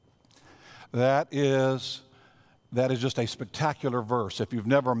That is just a spectacular verse. If you've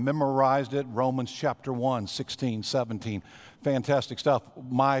never memorized it, Romans chapter 1, 16, 17, fantastic stuff.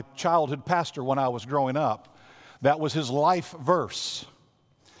 My childhood pastor when I was growing up, that was his life verse.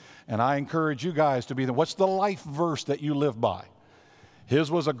 And I encourage you guys to be what's the life verse that you live by?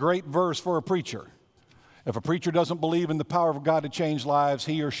 His was a great verse for a preacher. If a preacher doesn't believe in the power of God to change lives,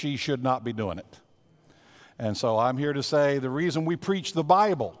 he or she should not be doing it. And so I'm here to say the reason we preach the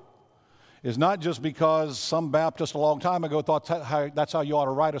Bible is not just because some Baptist a long time ago thought that's how you ought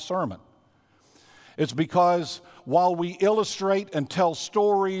to write a sermon. It's because while we illustrate and tell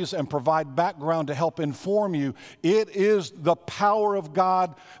stories and provide background to help inform you, it is the power of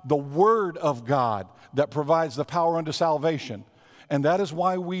God, the Word of God, that provides the power unto salvation. And that is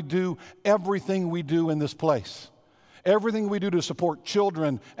why we do everything we do in this place. Everything we do to support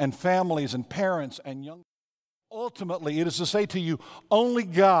children and families and parents and young people. Ultimately, it is to say to you, only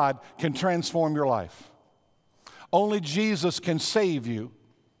God can transform your life. Only Jesus can save you.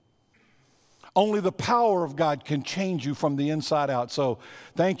 Only the power of God can change you from the inside out. So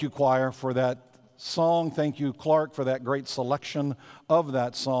thank you, choir, for that song. Thank you, Clark, for that great selection of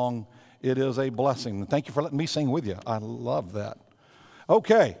that song. It is a blessing. Thank you for letting me sing with you. I love that.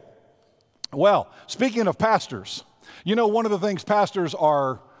 Okay. Well, speaking of pastors, you know, one of the things pastors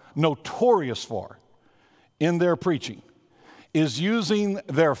are notorious for in their preaching is using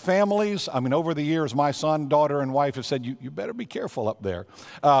their families. I mean, over the years, my son, daughter, and wife have said, you better be careful up there.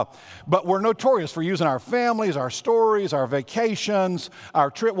 But we're notorious for using our families, our stories, our vacations, our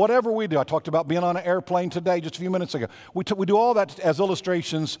trip, whatever we do. I talked about being on an airplane today just a few minutes ago. We do all that as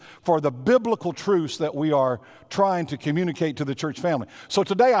illustrations for the biblical truths that we are trying to communicate to the church family. So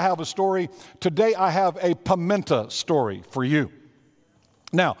today I have a story. Today I have a Pimenta story for you.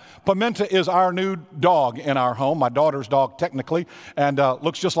 Now, Pimenta is our new dog in our home, my daughter's dog technically, and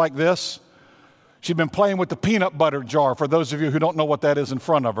looks just like this. She's been playing with the peanut butter jar, for those of you who don't know what that is in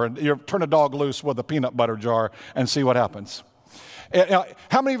front of her. You turn a dog loose with a peanut butter jar and see what happens.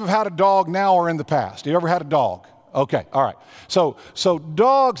 How many of you have had a dog now or in the past? You ever had a dog? Okay, all right. So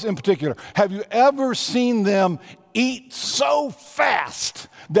dogs in particular, have you ever seen them eat so fast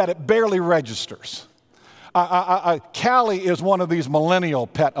that it barely registers? Callie is one of these millennial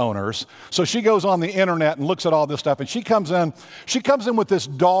pet owners, so she goes on the internet and looks at all this stuff, and she comes in with this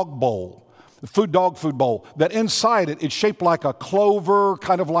dog bowl, dog food bowl, that inside it's shaped like a clover,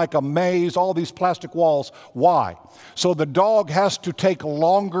 kind of like a maze, all these plastic walls. Why? So the dog has to take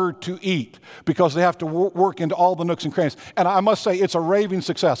longer to eat because they have to work into all the nooks and crannies. And I must say, it's a raving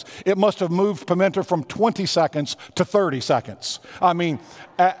success. It must have moved Pimenta from 20 seconds to 30 seconds. I mean,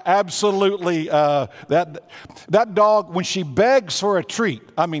 absolutely, that dog, when she begs for a treat,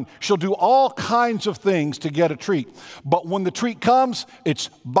 I mean, she'll do all kinds of things to get a treat. But when the treat comes, it's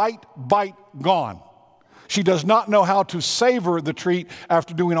bite, gone. She does not know how to savor the treat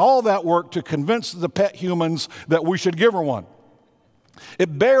after doing all that work to convince the pet humans that we should give her one.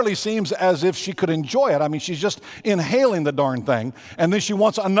 It barely seems as if she could enjoy it. I mean, she's just inhaling the darn thing, and then she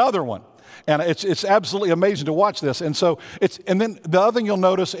wants another one. And it's absolutely amazing to watch this. And then the other thing you'll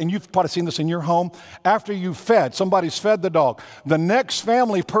notice, and you've probably seen this in your home, after somebody's fed the dog, the next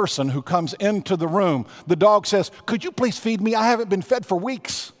family person who comes into the room, the dog says, "Could you please feed me? I haven't been fed for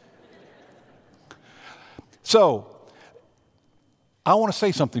weeks." So, I want to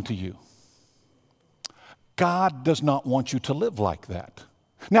say something to you. God does not want you to live like that.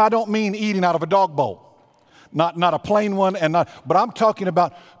 Now, I don't mean eating out of a dog bowl, not a plain one, but I'm talking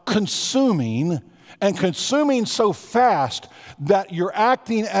about consuming so fast that you're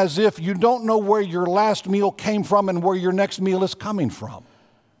acting as if you don't know where your last meal came from and where your next meal is coming from.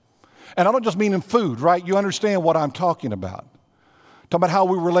 And I don't just mean in food, right? You understand what I'm talking about. Talking about how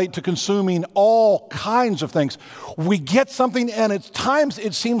we relate to consuming all kinds of things. We get something, and at times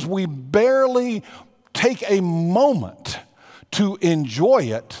it seems we barely take a moment to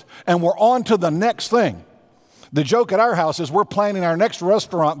enjoy it, and we're on to the next thing. The joke at our house is we're planning our next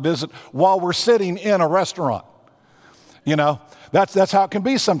restaurant visit while we're sitting in a restaurant. You know, that's how it can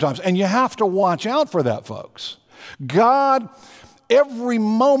be sometimes. And you have to watch out for that, folks. God, every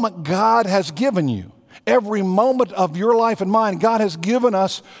moment God has given you, every moment of your life and mine, God has given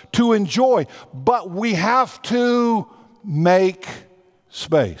us to enjoy. But we have to make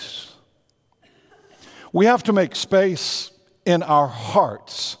space. We have to make space in our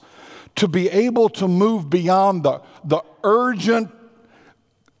hearts to be able to move beyond the urgent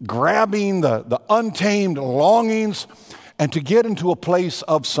grabbing, the untamed longings, and to get into a place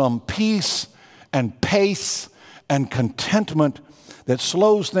of some peace and pace and contentment that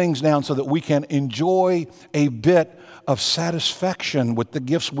slows things down so that we can enjoy a bit of satisfaction with the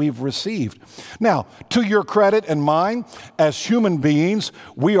gifts we've received. Now, to your credit and mine, as human beings,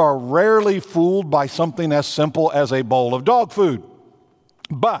 we are rarely fooled by something as simple as a bowl of dog food.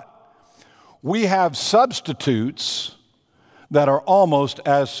 But we have substitutes that are almost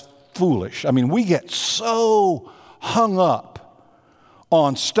as foolish. I mean, we get so hung up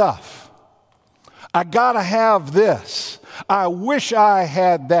on stuff. I gotta have this. I wish I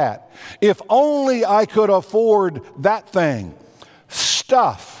had that. If only I could afford that thing.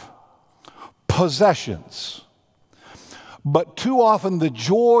 Stuff, possessions. But too often the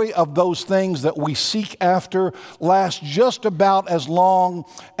joy of those things that we seek after lasts just about as long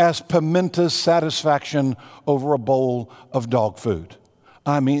as Pimenta's satisfaction over a bowl of dog food.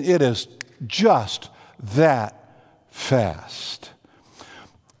 I mean, it is just that fast.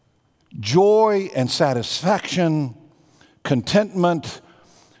 Joy and satisfaction, contentment,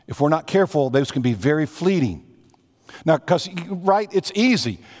 if we're not careful, those can be very fleeting. Now, because, right, it's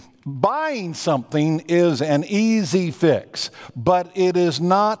easy. Buying something is an easy fix, but it is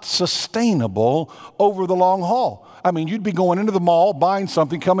not sustainable over the long haul. I mean, you'd be going into the mall, buying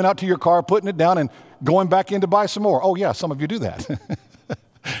something, coming out to your car, putting it down, and going back in to buy some more. Oh, yeah, some of you do that.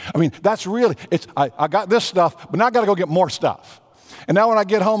 I mean, that's really, I got this stuff, but now I got to go get more stuff. And now when I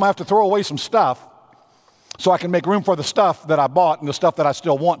get home, I have to throw away some stuff so I can make room for the stuff that I bought and the stuff that I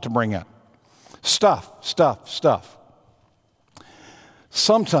still want to bring in. Stuff.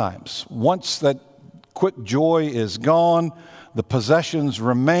 Sometimes, once that quick joy is gone, the possessions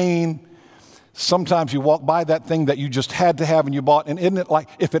remain. Sometimes you walk by that thing that you just had to have and you bought, and isn't it like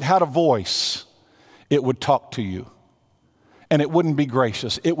if it had a voice, it would talk to you. And it wouldn't be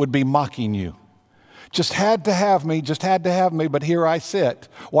gracious. It would be mocking you. Just had to have me, but here I sit.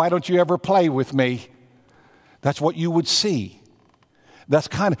 Why don't you ever play with me? That's what you would see.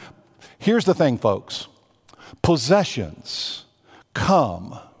 Here's the thing, folks. Possessions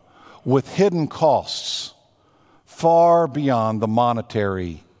come with hidden costs far beyond the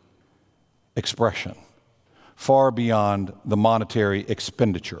monetary expression, far beyond the monetary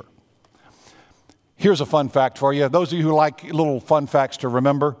expenditure. Here's a fun fact for you. Those of you who like little fun facts to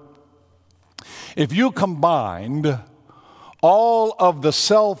remember. If you combined all of the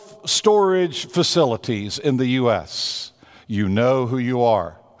self-storage facilities in the U.S., you know who you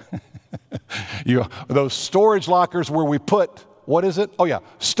are. Those storage lockers where we put, what is it? Oh yeah,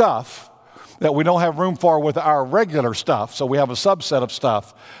 stuff that we don't have room for with our regular stuff, so we have a subset of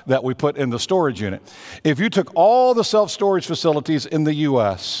stuff that we put in the storage unit. If you took all the self-storage facilities in the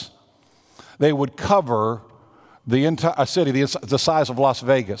U.S., they would cover the entire city, the size of Las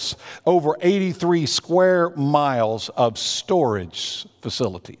Vegas, over 83 square miles of storage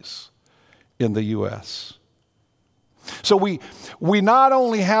facilities in the U.S. So we not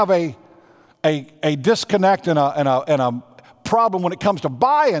only have a disconnect and a problem when it comes to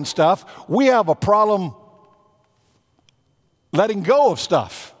buying stuff, we have a problem letting go of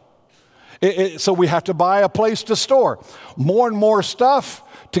stuff. So we have to buy a place to store more and more stuff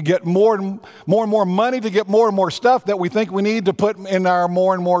to get more and more money to get more and more stuff that we think we need to put in our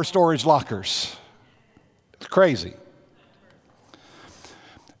more and more storage lockers. It's crazy.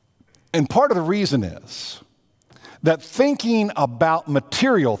 And part of the reason is that thinking about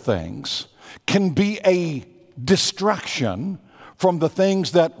material things can be a distraction from the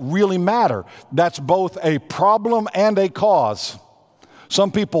things that really matter. That's both a problem and a cause. Some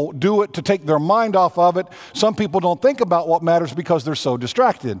people do it to take their mind off of it. Some people don't think about what matters because they're so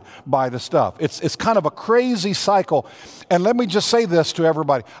distracted by the stuff. It's kind of a crazy cycle. And let me just say this to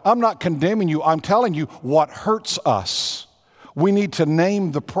everybody. I'm not condemning you. I'm telling you what hurts us. We need to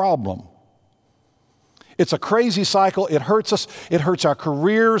name the problem. It's a crazy cycle. It hurts us. It hurts our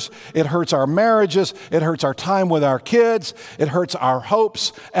careers. It hurts our marriages. It hurts our time with our kids. It hurts our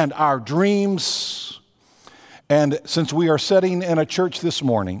hopes and our dreams. And since we are sitting in a church this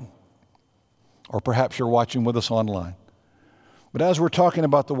morning, or perhaps you're watching with us online, but as we're talking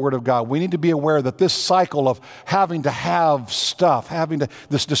about the Word of God, we need to be aware that this cycle of having to have stuff,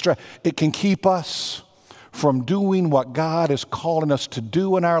 this distraction, it can keep us from doing what God is calling us to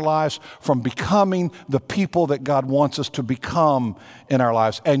do in our lives, from becoming the people that God wants us to become in our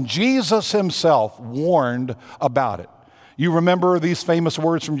lives. And Jesus himself warned about it. You remember these famous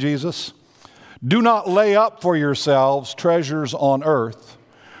words from Jesus? Do not lay up for yourselves treasures on earth,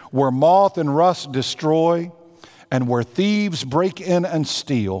 where moth and rust destroy, and where thieves break in and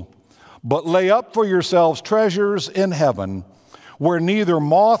steal. But lay up for yourselves treasures in heaven, where neither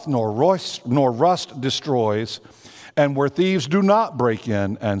moth nor rust destroys, and where thieves do not break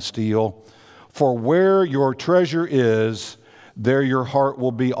in and steal. For where your treasure is, there your heart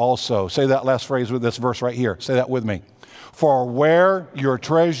will be also. Say that last phrase with this verse right here. Say that with me. For where your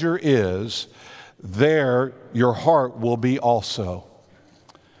treasure is, there your heart will be also.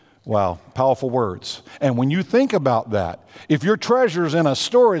 Wow, powerful words. And when you think about that, if your treasure's in a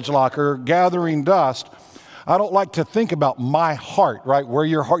storage locker gathering dust, I don't like to think about my heart, right? Where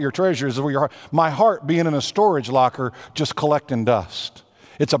your heart, your treasure is, where your heart. My heart being in a storage locker just collecting dust.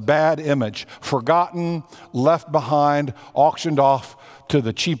 It's a bad image. Forgotten, left behind, auctioned off to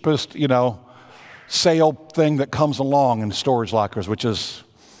the cheapest, sale thing that comes along in storage lockers, which is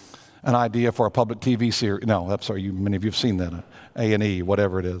an idea for a public TV series. No, I'm sorry, many of you have seen that, A&E,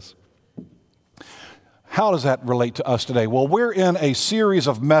 whatever it is. How does that relate to us today? Well, we're in a series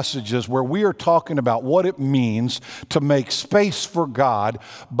of messages where we are talking about what it means to make space for God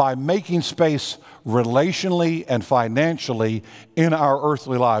by making space relationally and financially in our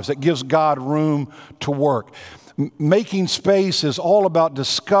earthly lives. It gives God room to work. Making space is all about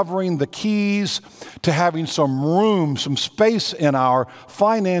discovering the keys to having some room, some space in our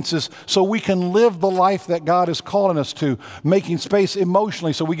finances so we can live the life that God is calling us to. Making space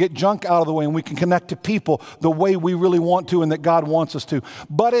emotionally so we get junk out of the way and we can connect to people the way we really want to and that God wants us to.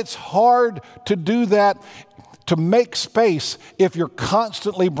 But it's hard to do that, to make space, if you're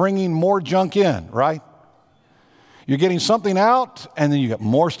constantly bringing more junk in, right? You're getting something out and then you get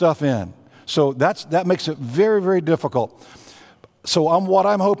more stuff in. So that makes it very, very difficult. So what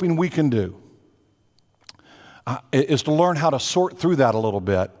I'm hoping we can do is to learn how to sort through that a little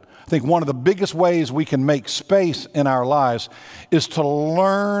bit. I think one of the biggest ways we can make space in our lives is to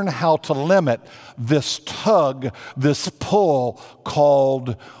learn how to limit this tug, this pull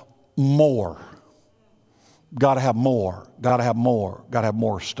called more. Got to have more, got to have more, got to have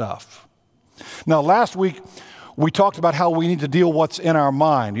more stuff. Now, last week, we talked about how we need to deal what's in our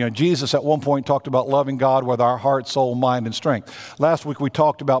mind. Jesus at one point talked about loving God with our heart, soul, mind, and strength. Last week we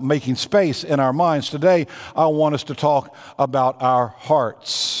talked about making space in our minds. Today I want us to talk about our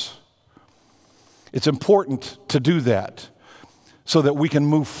hearts. It's important to do that so that we can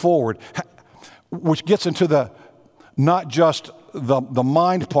move forward, which gets into not just the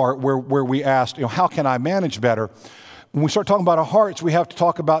mind part where we asked, how can I manage better? When we start talking about our hearts, we have to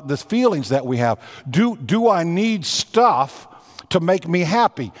talk about the feelings that we have. Do I need stuff to make me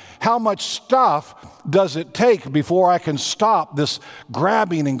happy? How much stuff does it take before I can stop this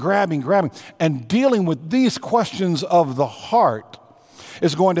grabbing and grabbing? And dealing with these questions of the heart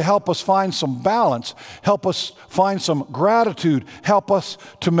is going to help us find some balance, help us find some gratitude, help us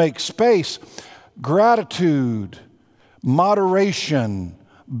to make space. Gratitude, moderation,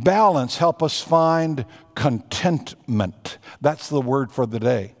 balance, help us find contentment. That's the word for the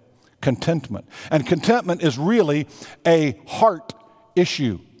day, contentment. And contentment is really a heart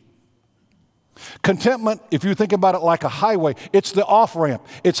issue. Contentment, if you think about it like a highway, it's the off-ramp.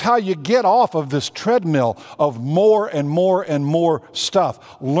 It's how you get off of this treadmill of more and more and more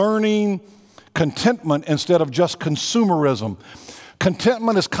stuff. Learning contentment instead of just consumerism.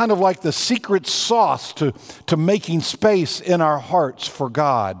 Contentment is kind of like the secret sauce to making space in our hearts for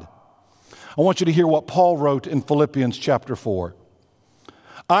God. I want you to hear what Paul wrote in Philippians chapter 4.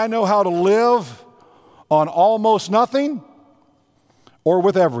 I know how to live on almost nothing or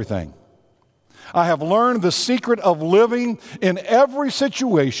with everything. I have learned the secret of living in every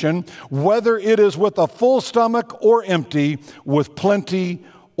situation, whether it is with a full stomach or empty, with plenty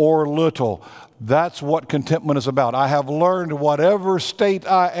or little. That's what contentment is about. I have learned, whatever state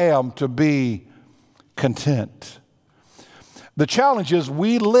I am, to be content. The challenge is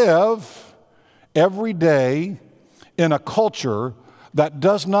we live every day in a culture that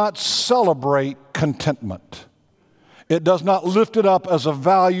does not celebrate contentment. It does not lift it up as a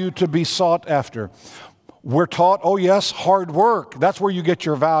value to be sought after. We're taught, oh yes, hard work. That's where you get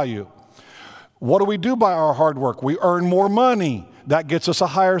your value. What do we do by our hard work? We earn more money. That gets us a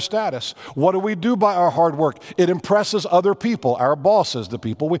higher status. What do we do by our hard work? It impresses other people, our bosses, the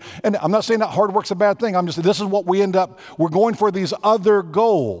people and I'm not saying that hard work's a bad thing. I'm just saying this is what we're going for these other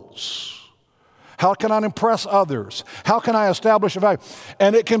goals. How can I impress others? How can I establish a value?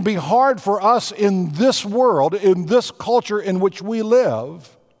 And it can be hard for us in this world, in this culture in which we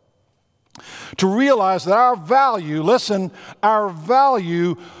live, to realize that our value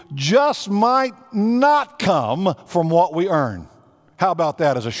just might not come from what we earn. How about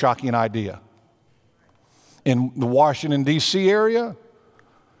that as a shocking idea? In the Washington, D.C. area,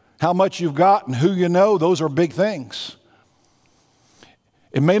 how much you've got and who you know, those are big things.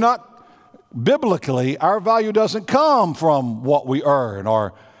 It may not, biblically, our value doesn't come from what we earn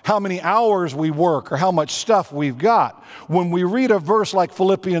or how many hours we work or how much stuff we've got. When we read a verse like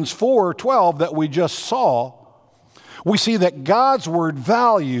Philippians 4:12 that we just saw, we see that God's word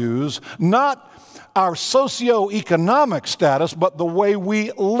values not our socioeconomic status, but the way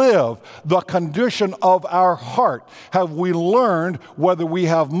we live, the condition of our heart. Have we learned, whether we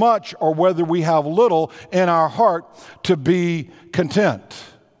have much or whether we have little in our heart, to be content?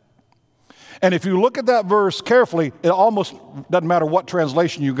 And if you look at that verse carefully, it almost doesn't matter what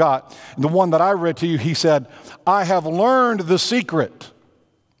translation you got. The one that I read to you, he said, I have learned the secret.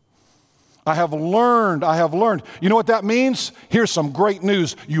 I have learned. You know what that means? Here's some great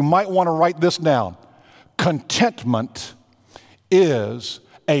news. You might want to write this down. Contentment is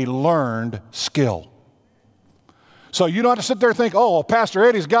a learned skill. So you don't have to sit there and think, oh, Pastor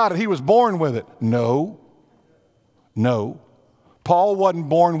Eddie's got it. He was born with it. No. Paul wasn't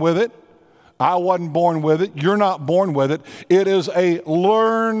born with it. I wasn't born with it. You're not born with it. It is a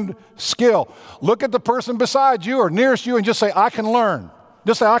learned skill. Look at the person beside you or nearest you and just say, I can learn.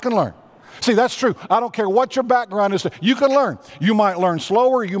 Just say, I can learn. See, that's true. I don't care what your background is. You can learn. You might learn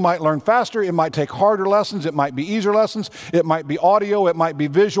slower. You might learn faster. It might take harder lessons. It might be easier lessons. It might be audio. It might be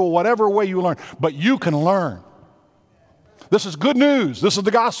visual, whatever way you learn. But you can learn. This is good news. This is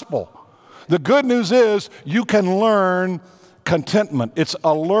the gospel. The good news is you can learn contentment. It's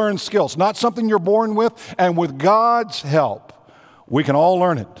a learned skill. It's not something you're born with. And with God's help, we can all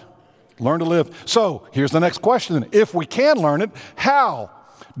learn it. Learn to live. So here's the next question. If we can learn it, how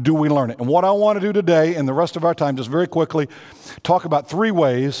do we learn it? And what I want to do today and the rest of our time, just very quickly, talk about 3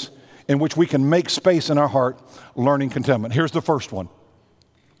 ways in which we can make space in our heart learning contentment. Here's the first one.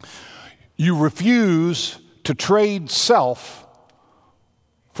 You refuse to trade self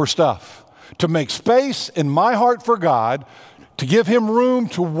for stuff. To make space in my heart for God, to give him room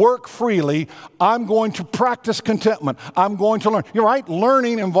to work freely, I'm going to practice contentment. I'm going to learn. You're right,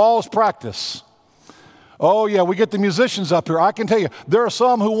 learning involves practice. Oh yeah, we get the musicians up here. I can tell you, there are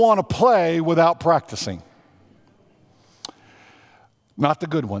some who want to play without practicing. Not the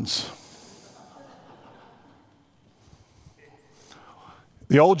good ones.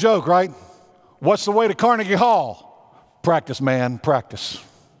 The old joke, right? What's the way to Carnegie Hall? Practice, man, practice.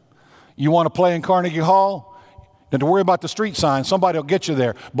 You want to play in Carnegie Hall? Don't have to worry about the street sign. Somebody will get you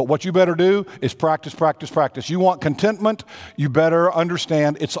there. But what you better do is practice, practice, practice. You want contentment? You better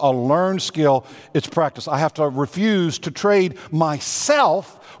understand it's a learned skill. It's practice. I have to refuse to trade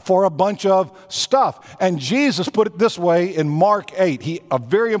myself for a bunch of stuff. And Jesus put it this way in Mark 8. A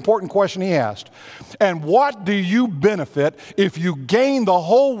very important question he asked. And what do you benefit if you gain the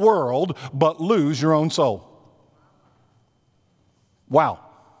whole world but lose your own soul? Wow.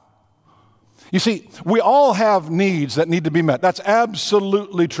 You see, we all have needs that need to be met. That's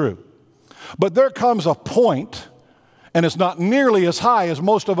absolutely true. But there comes a point, and it's not nearly as high as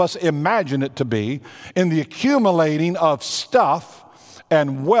most of us imagine it to be, in the accumulating of stuff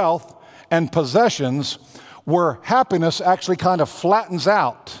and wealth and possessions where happiness actually kind of flattens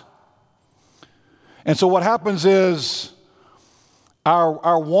out. And so what happens is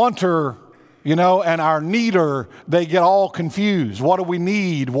our wanter, and our needer, they get all confused. What do we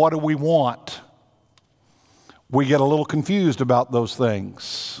need? What do we want? We get a little confused about those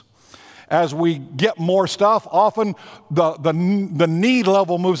things. As we get more stuff, often the need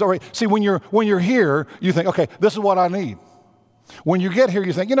level moves over. See, when you're here, you think, okay, this is what I need. When you get here,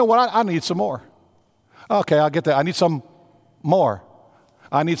 you think, you know what, I need some more. Okay, I'll get that. I need some more.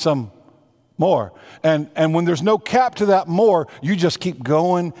 I need some more. And when there's no cap to that more, you just keep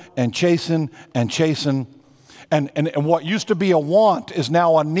going and chasing and chasing. And what used to be a want is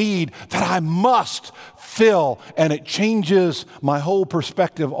now a need that I must fill. And it changes my whole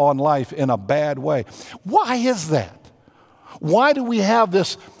perspective on life in a bad way. Why is that? Why do we have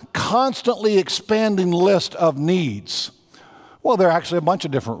this constantly expanding list of needs? Well, there are actually a bunch of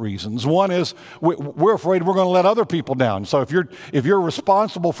different reasons. One is we're afraid we're going to let other people down. So if you're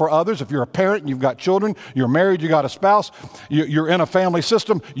responsible for others, if you're a parent and you've got children, you're married, you got a spouse, you're in a family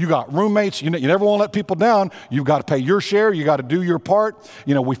system, you got roommates, you never want to let people down. You've got to pay your share. You got to do your part.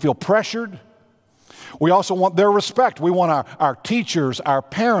 We feel pressured. We also want their respect. We want our teachers, our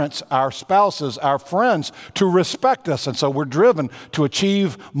parents, our spouses, our friends to respect us. And so we're driven to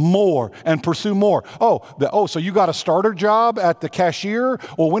achieve more and pursue more. So you got a starter job at the cashier?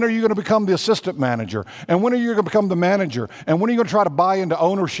 Well, when are you going to become the assistant manager? And when are you going to become the manager? And when are you going to try to buy into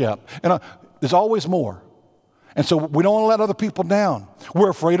ownership? And there's always more. And so we don't want to let other people down. We're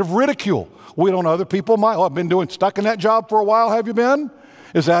afraid of ridicule. We don't know other people might. I've been stuck in that job for a while. Have you been?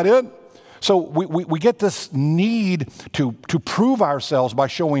 Is that it? So we get this need to prove ourselves by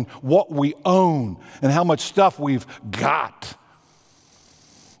showing what we own and how much stuff we've got.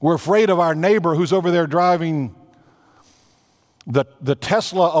 We're afraid of our neighbor who's over there driving the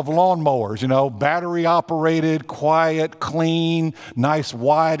Tesla of lawnmowers, battery operated, quiet, clean, nice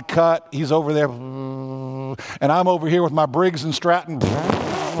wide cut. He's over there, and I'm over here with my Briggs and Stratton,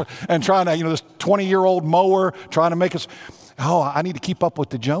 and trying to, this 20-year-old mower, trying to make us, I need to keep up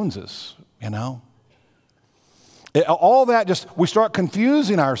with the Joneses, all that we start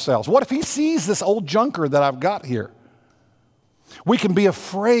confusing ourselves. What if he sees this old junker that I've got here? We can be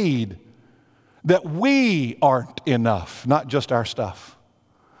afraid that we aren't enough, not just our stuff.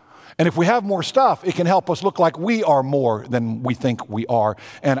 And if we have more stuff, it can help us look like we are more than we think we are.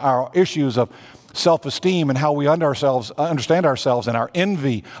 And our issues of self-esteem and how we understand ourselves and our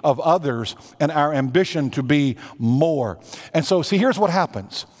envy of others and our ambition to be more. And so, see, here's what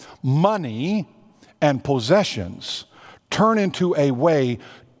happens. Money and possessions turn into a way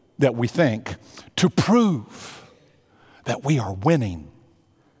that we think to prove that we are winning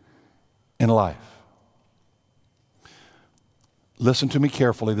in life. Listen to me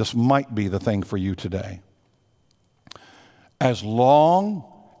carefully. This might be the thing for you today. As long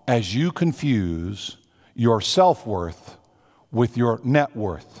as you confuse your self-worth with your net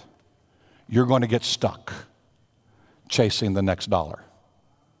worth, you're going to get stuck chasing the next dollar.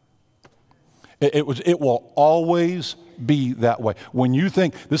 It will always be that way. When you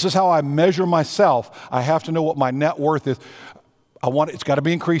think, this is how I measure myself, I have to know what my net worth is. It's got to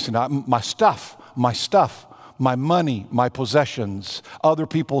be increasing. My stuff, my money, my possessions, other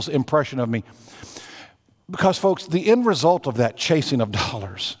people's impression of me. Because, folks, the end result of that chasing of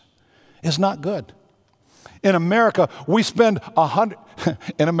dollars is not good. In America, we spend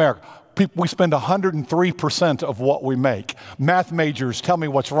 103% of what we make. Math majors, tell me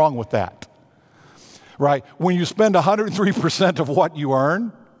what's wrong with that. Right? When you spend 103% of what you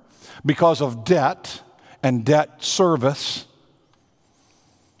earn because of debt and debt service,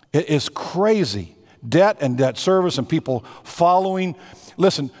 it is crazy. Debt and debt service and people following.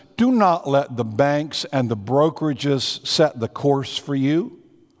 Listen, do not let the banks and the brokerages set the course for you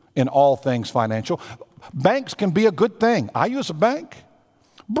in all things financial. Banks can be a good thing. I use a bank.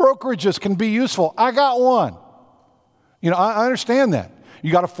 Brokerages can be useful. I got one. I understand that.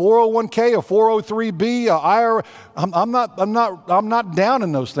 You got a 401k, a 403b, a IRA. I'm not down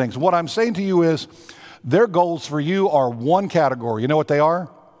in those things. What I'm saying to you is their goals for you are one category. You know what they are?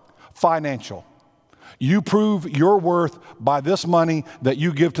 Financial. You prove your worth by this money that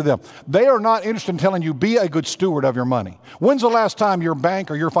you give to them. They are not interested in telling you, be a good steward of your money. When's the last time your bank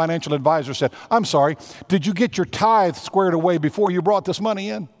or your financial advisor said, I'm sorry, did you get your tithe squared away before you brought this money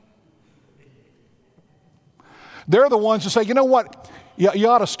in? They're the ones who say, you know what, you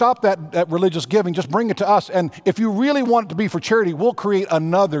ought to stop that religious giving, just bring it to us. And if you really want it to be for charity, we'll create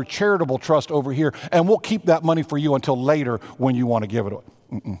another charitable trust over here, and we'll keep that money for you until later when you want to give it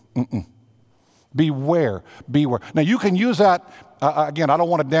away. Beware. Now, you can use that. Again, I don't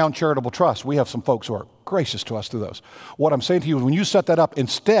want to down charitable trust. We have some folks who are gracious to us through those. What I'm saying to you is when you set that up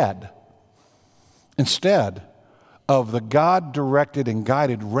instead of the God-directed and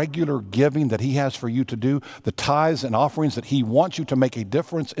guided regular giving that he has for you to do, the tithes and offerings that he wants you to make a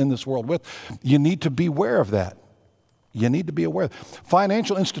difference in this world with, you need to be aware of that. You need to be aware.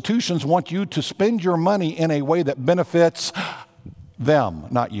 Financial institutions want you to spend your money in a way that benefits them,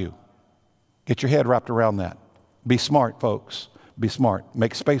 not you. Get your head wrapped around that. Be smart, folks. Be smart.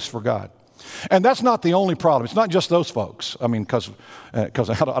 Make space for God. And that's not the only problem. It's not just those folks. I mean, because I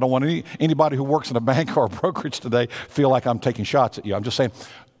don't want anybody who works in a bank or a brokerage today feel like I'm taking shots at you. I'm just saying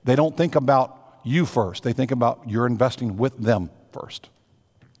they don't think about you first. They think about you're investing with them first.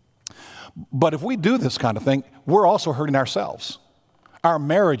 But if we do this kind of thing, we're also hurting ourselves. Our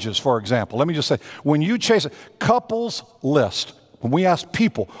marriages, for example. Let me just say, when you chase a couples list, when we ask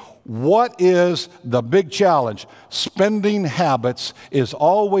people, what is the big challenge? Spending habits is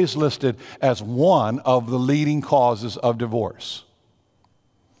always listed as one of the leading causes of divorce.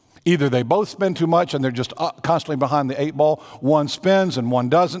 Either they both spend too much and they're just constantly behind the eight ball. One spends and one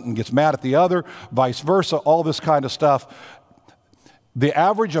doesn't and gets mad at the other, vice versa, all this kind of stuff. The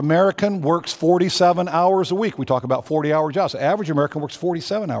average American works 47 hours a week. We talk about 40-hour jobs. The average American works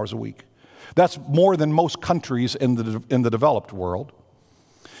 47 hours a week. That's more than most countries in the developed world.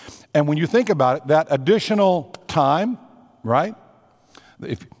 And when you think about it, that additional time, right?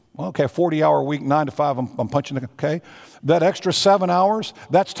 40-hour week, 9 to 5, I'm punching it, okay? That extra 7 hours,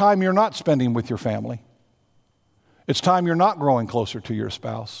 that's time you're not spending with your family. It's time you're not growing closer to your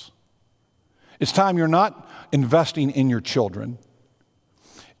spouse. It's time you're not investing in your children.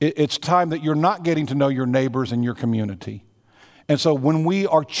 It's time that you're not getting to know your neighbors and your community. And so when we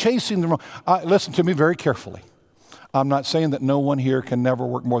are chasing the wrong, listen to me very carefully. I'm not saying that no one here can never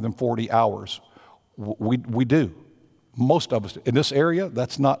work more than 40 hours. We do. most of us in this area,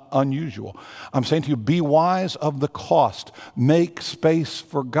 that's not unusual. I'm saying to you, be wise of the cost. Make space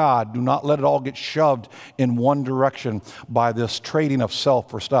for God. Do not let it all get shoved in one direction by this trading of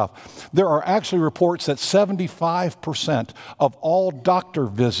self for stuff. There are actually reports that 75% of all doctor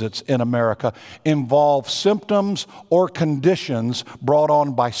visits in America involve symptoms or conditions brought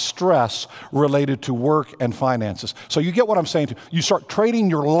on by stress related to work and finances. So you get what I'm saying to you. You start trading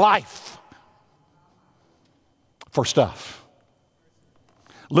your life for stuff.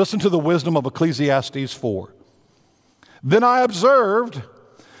 Listen to the wisdom of Ecclesiastes 4. Then I observed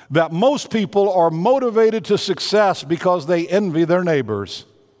that most people are motivated to success because they envy their neighbors.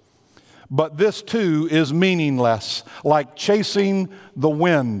 But this too is meaningless, like chasing the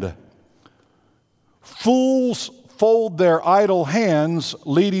wind. Fools fold their idle hands,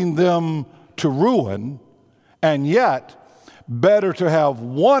 leading them to ruin, and yet better to have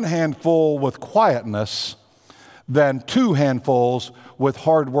one handful with quietness than two handfuls with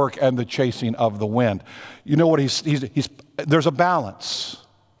hard work and the chasing of the wind. You know what there's a balance.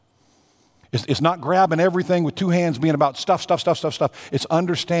 It's not grabbing everything with two hands, being about stuff. It's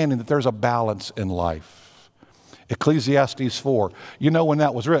understanding that there's a balance in life. Ecclesiastes 4. You know when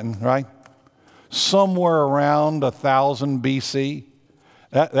that was written, right? Somewhere around 1000 BC.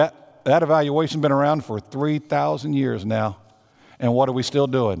 That evaluation's been around for 3,000 years now. And what are we still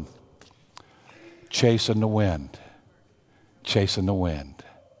doing? Chasing the wind. Chasing the wind.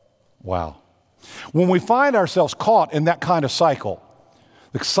 Wow. When we find ourselves caught in that kind of cycle,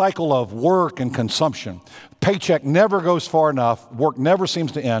 the cycle of work and consumption, paycheck never goes far enough, work never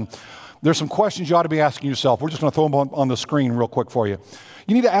seems to end, there's some questions you ought to be asking yourself. We're just going to throw them on the screen real quick for you.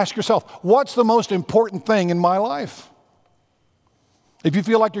 You need to ask yourself, what's the most important thing in my life? If you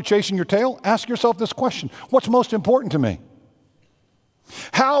feel like you're chasing your tail, ask yourself this question. What's most important to me?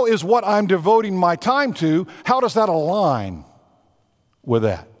 How is what I'm devoting my time to, how does that align with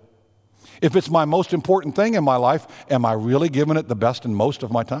that? If it's my most important thing in my life, am I really giving it the best and most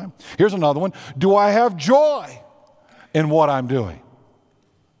of my time? Here's another one. Do I have joy in what I'm doing?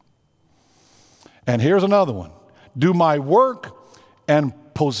 And here's another one. Do my work and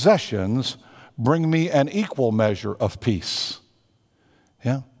possessions bring me an equal measure of peace?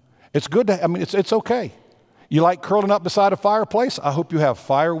 Yeah. It's good to, it's okay. You like curling up beside a fireplace? I hope you have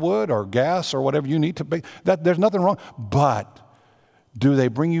firewood or gas or whatever you need to be. There's nothing wrong. But do they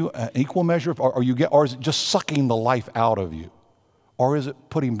bring you an equal measure, or is it just sucking the life out of you? Or is it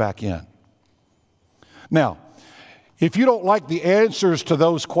putting back in? Now, if you don't like the answers to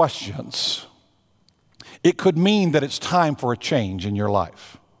those questions, it could mean that it's time for a change in your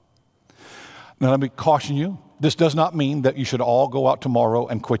life. Now, let me caution you. This does not mean that you should all go out tomorrow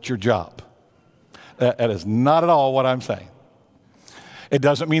and quit your job. That is not at all what I'm saying. It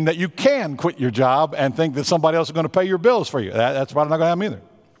doesn't mean that you can quit your job and think that somebody else is going to pay your bills for you. That's probably not going to happen either.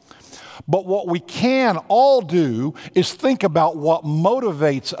 But what we can all do is think about what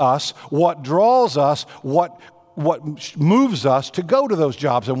motivates us, what draws us, what moves us to go to those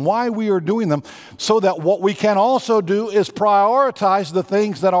jobs and why we are doing them, so that what we can also do is prioritize the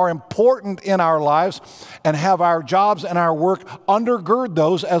things that are important in our lives and have our jobs and our work undergird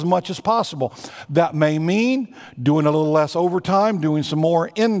those as much as possible. That may mean doing a little less overtime, doing some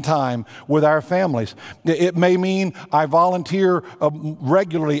more in time with our families. It may mean I volunteer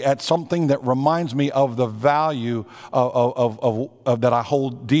regularly at something that reminds me of the value of that I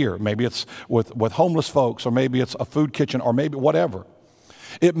hold dear. Maybe it's with homeless folks, or maybe it's a food kitchen, or maybe whatever.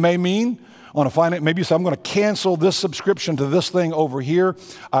 It may mean on a finance, maybe you say, I'm going to cancel this subscription to this thing over here.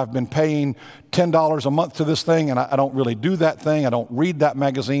 I've been paying $10 a month to this thing, and I don't really do that thing. I don't read that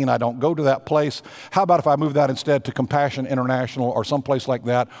magazine. I don't go to that place. How about if I move that instead to Compassion International or someplace like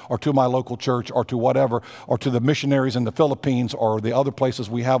that, or to my local church, or to whatever, or to the missionaries in the Philippines or the other places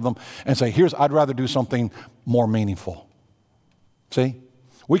we have them, and say, I'd rather do something more meaningful. See?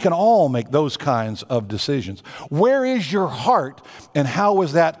 We can all make those kinds of decisions. Where is your heart, and how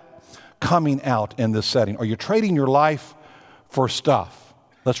is that coming out in this setting? Are you trading your life for stuff?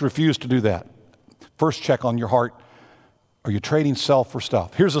 Let's refuse to do that. First, check on your heart. Are you trading self for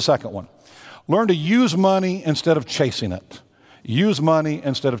stuff? Here's the second one. Learn to use money instead of chasing it. Use money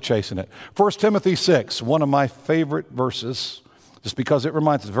instead of chasing it. 1 Timothy 6, one of my favorite verses, just because it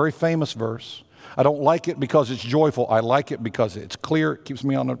reminds us, a very famous verse. I don't like it because it's joyful. I like it because it's clear. It keeps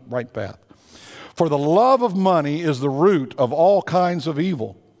me on the right path. For the love of money is the root of all kinds of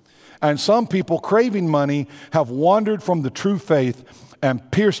evil. And some people craving money have wandered from the true faith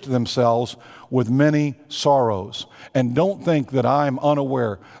and pierced themselves with many sorrows. And don't think that I'm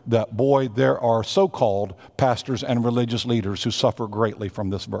unaware that, boy, there are so-called pastors and religious leaders who suffer greatly from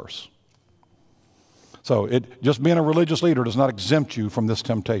this verse. So just being a religious leader does not exempt you from this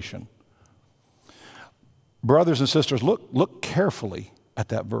temptation. Brothers and sisters, look carefully at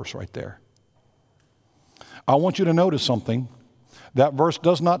that verse right there. I want you to notice something. That verse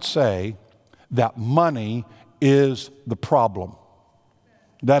does not say that money is the problem.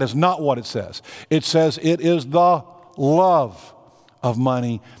 That is not what it says. It says it is the love of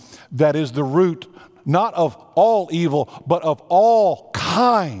money that is the root, not of all evil, but of all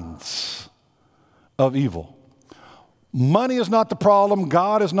kinds of evil. Money is not the problem.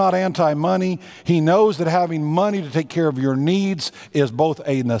 God is not anti-money. He knows that having money to take care of your needs is both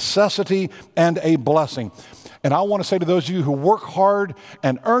a necessity and a blessing. And I want to say to those of you who work hard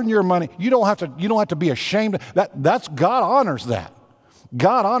and earn your money, you don't have to be ashamed. That's God honors that.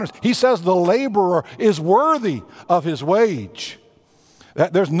 God honors. He says the laborer is worthy of his wage.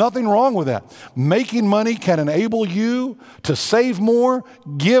 There's nothing wrong with that. Making money can enable you to save more,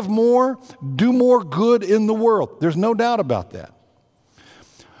 give more, do more good in the world. There's no doubt about that.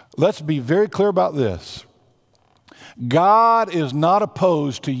 Let's be very clear about this. God is not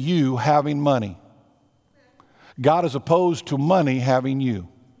opposed to you having money. God is opposed to money having you.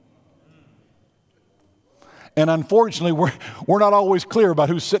 And unfortunately, we're not always clear about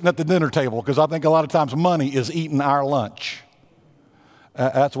who's sitting at the dinner table, because I think a lot of times money is eating our lunch.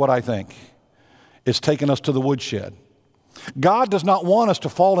 That's what I think. It's taking us to the woodshed. God does not want us to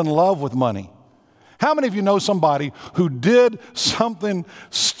fall in love with money. How many of you know somebody who did something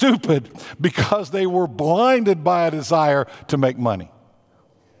stupid because they were blinded by a desire to make money?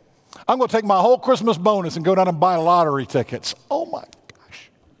 I'm going to take my whole Christmas bonus and go down and buy lottery tickets. Oh my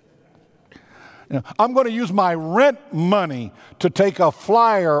gosh. I'm going to use my rent money to take a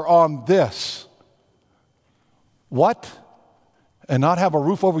flyer on this. What? And not have a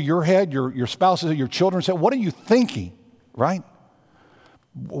roof over your head, your spouse's, your children's head. What are you thinking, right?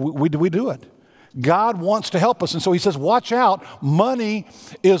 We do it. God wants to help us. And so he says, watch out. Money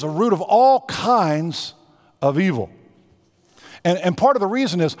is a root of all kinds of evil. And part of the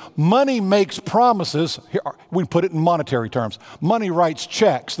reason is money makes promises. Here, we put it in monetary terms. Money writes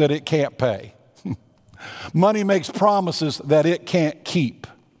checks that it can't pay. Money makes promises that it can't keep.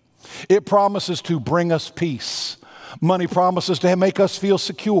 It promises to bring us peace. Money promises to make us feel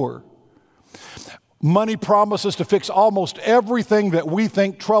secure. Money promises to fix almost everything that we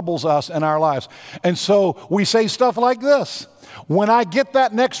think troubles us in our lives. And so we say stuff like this: when I get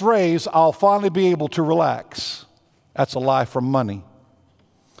that next raise, I'll finally be able to relax. That's a lie from money.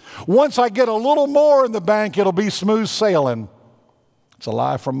 Once I get a little more in the bank, it'll be smooth sailing. It's a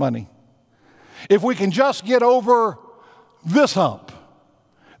lie from money. If we can just get over this hump,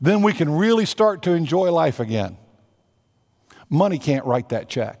 then we can really start to enjoy life again. Money can't write that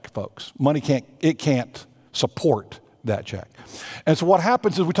check, folks. Money can't support that check. And so what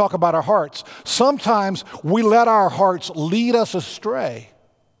happens is we talk about our hearts. Sometimes we let our hearts lead us astray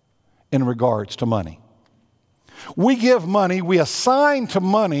in regards to money. We give money, we assign to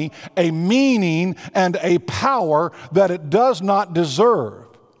money a meaning and a power that it does not deserve.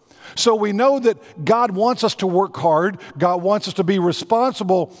 So we know that God wants us to work hard. God wants us to be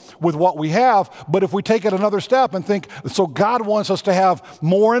responsible with what we have. But if we take it another step and think, so God wants us to have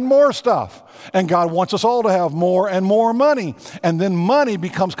more and more stuff. And God wants us all to have more and more money. And then money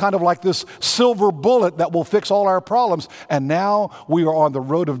becomes kind of like this silver bullet that will fix all our problems. And now we are on the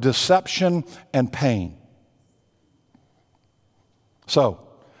road of deception and pain. So,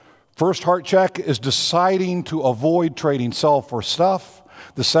 first heart check is deciding to avoid trading self for stuff.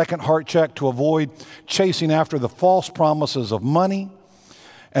 The second heart check, to avoid chasing after the false promises of money.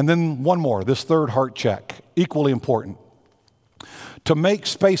 And then one more, this third heart check, equally important. To make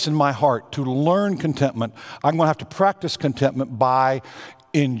space in my heart, to learn contentment, I'm going to have to practice contentment by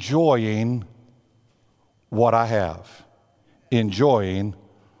enjoying what I have. Enjoying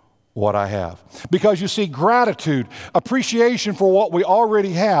what I have. Because you see, gratitude, appreciation for what we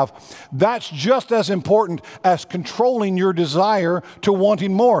already have, that's just as important as controlling your desire to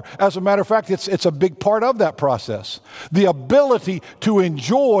wanting more. As a matter of fact, it's a big part of that process. The ability to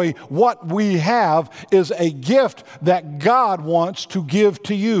enjoy what we have is a gift that God wants to give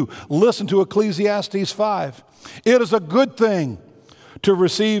to you. Listen to Ecclesiastes 5. It is a good thing to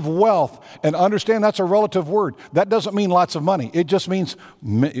receive wealth, and understand that's a relative word. That doesn't mean lots of money. It just means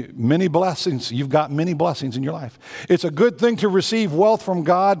many blessings. You've got many blessings in your life. It's a good thing to receive wealth from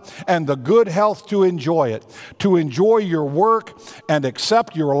God and the good health to enjoy it, to enjoy your work and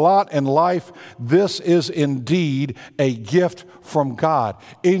accept your lot in life. This is indeed a gift from God.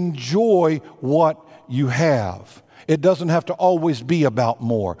 Enjoy what you have. It doesn't have to always be about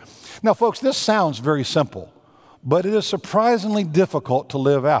more. Now, folks, this sounds very simple, but it is surprisingly difficult to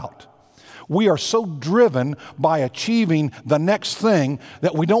live out. We are so driven by achieving the next thing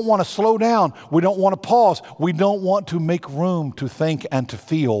that we don't want to slow down. We don't want to pause. We don't want to make room to think and to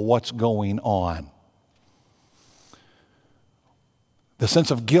feel what's going on. The sense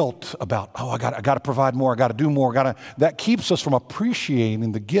of guilt about, I got to provide more, I got to do more, that keeps us from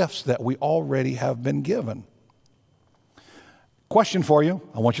appreciating the gifts that we already have been given. Question for you,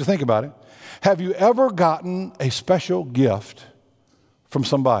 I want you to think about it. Have you ever gotten a special gift from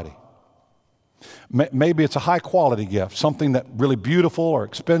somebody? Maybe it's a high quality gift, something that really beautiful or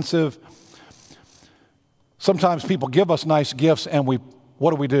expensive. Sometimes people give us nice gifts and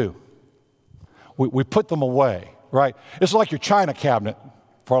what do? We put them away. Right? It's like your china cabinet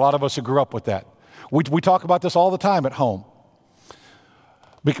for a lot of us who grew up with that. We talk about this all the time at home.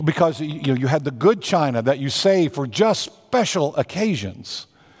 Because you had the good china that you save for just special occasions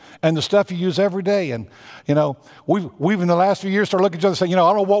and the stuff you use every day. And, we've in the last few years started looking at each other and saying, I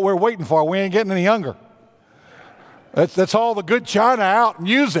don't know what we're waiting for. We ain't getting any younger. That's all the good china out and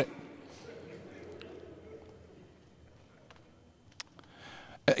use it.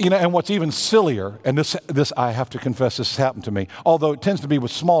 And what's even sillier, and this I have to confess, this has happened to me, although it tends to be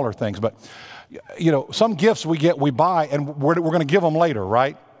with smaller things, but, some gifts we buy, and we're going to give them later,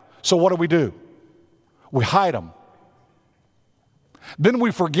 right? So what do? We hide them. Then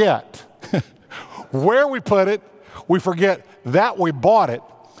we forget where we put it. We forget that we bought it.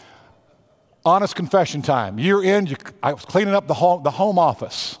 Honest confession time. Year end, I was cleaning up the home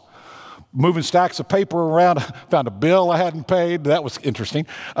office. Moving stacks of paper around, found a bill I hadn't paid. That was interesting.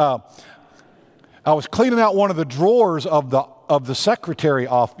 I was cleaning out one of the drawers of the secretary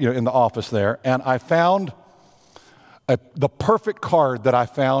in the office there, and I found the perfect card that I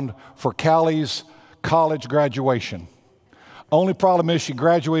found for Callie's college graduation. Only problem is she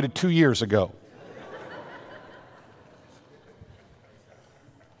graduated 2 years ago.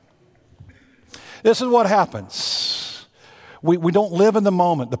 This is what happens. We don't live in the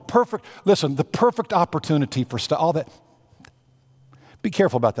moment. The perfect opportunity for all that. Be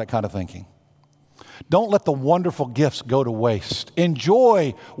careful about that kind of thinking. Don't let the wonderful gifts go to waste.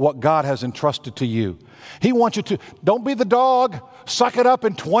 Enjoy what God has entrusted to you. He wants you to, don't be the dog, suck it up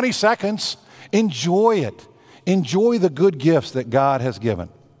in 20 seconds. Enjoy it. Enjoy the good gifts that God has given.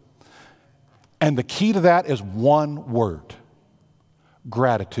 And the key to that is one word: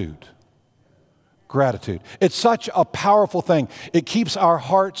 gratitude. Gratitude. It's such a powerful thing. It keeps our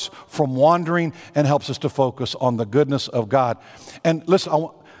hearts from wandering and helps us to focus on the goodness of God. And listen, I'm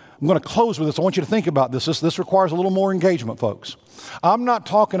going to close with this. I want you to think about this. This requires a little more engagement, folks. I'm not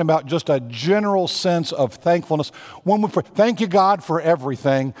talking about just a general sense of thankfulness. When we pray, thank you, God, for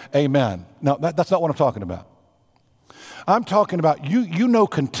everything. Amen. No, that's not what I'm talking about. I'm talking about you know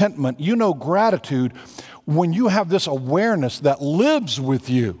contentment, you know gratitude when you have this awareness that lives with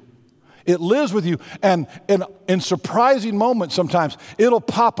you. It lives with you, and in surprising moments sometimes, it'll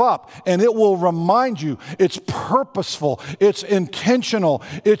pop up and it will remind you it's purposeful, it's intentional,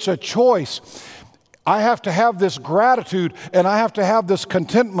 it's a choice. I have to have this gratitude and I have to have this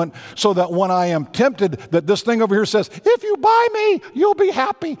contentment so that when I am tempted, that this thing over here says, if you buy me, you'll be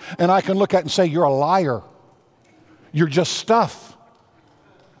happy. And I can look at it and say, you're a liar. You're just stuff.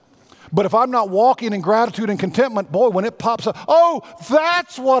 But if I'm not walking in gratitude and contentment, boy, when it pops up, oh,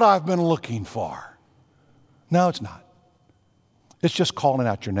 that's what I've been looking for. No, it's not. It's just calling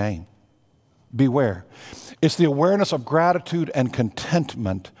out your name. Beware. It's the awareness of gratitude and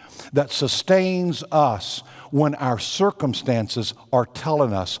contentment that sustains us when our circumstances are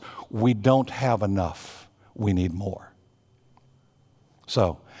telling us we don't have enough, we need more.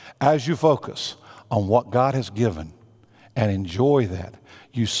 So, as you focus on what God has given and enjoy that,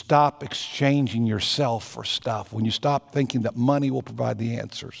 you stop exchanging yourself for stuff. When you stop thinking that money will provide the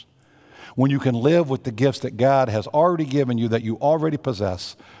answers. When you can live with the gifts that God has already given you, that you already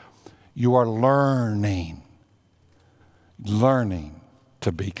possess, you are learning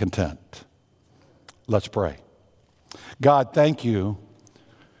to be content. Let's pray. God, thank you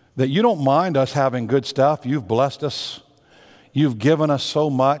that you don't mind us having good stuff. You've blessed us. You've given us so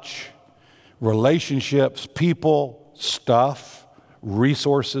much. Relationships, people, stuff,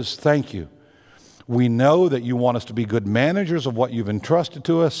 resources. Thank you. We know that you want us to be good managers of what you've entrusted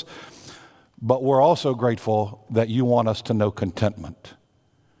to us, but we're also grateful that you want us to know contentment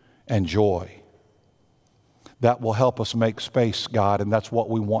and joy. That will help us make space, God, and that's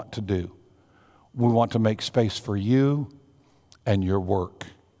what we want to do. We want to make space for you and your work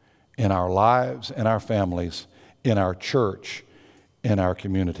in our lives, in our families, in our church, in our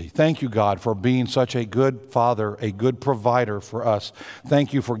community. Thank you, God, for being such a good Father, a good provider for us.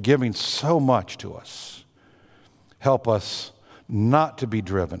 Thank you for giving so much to us. Help us not to be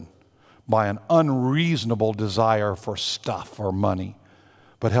driven by an unreasonable desire for stuff or money,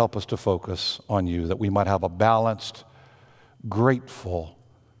 but help us to focus on you, that we might have a balanced, grateful,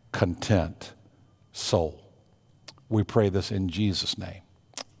 content soul. We pray this in Jesus' name.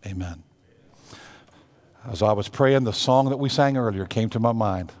 Amen. As I was praying, the song that we sang earlier came to my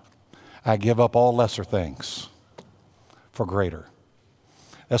mind. I give up all lesser things for greater.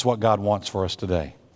 That's what God wants for us today.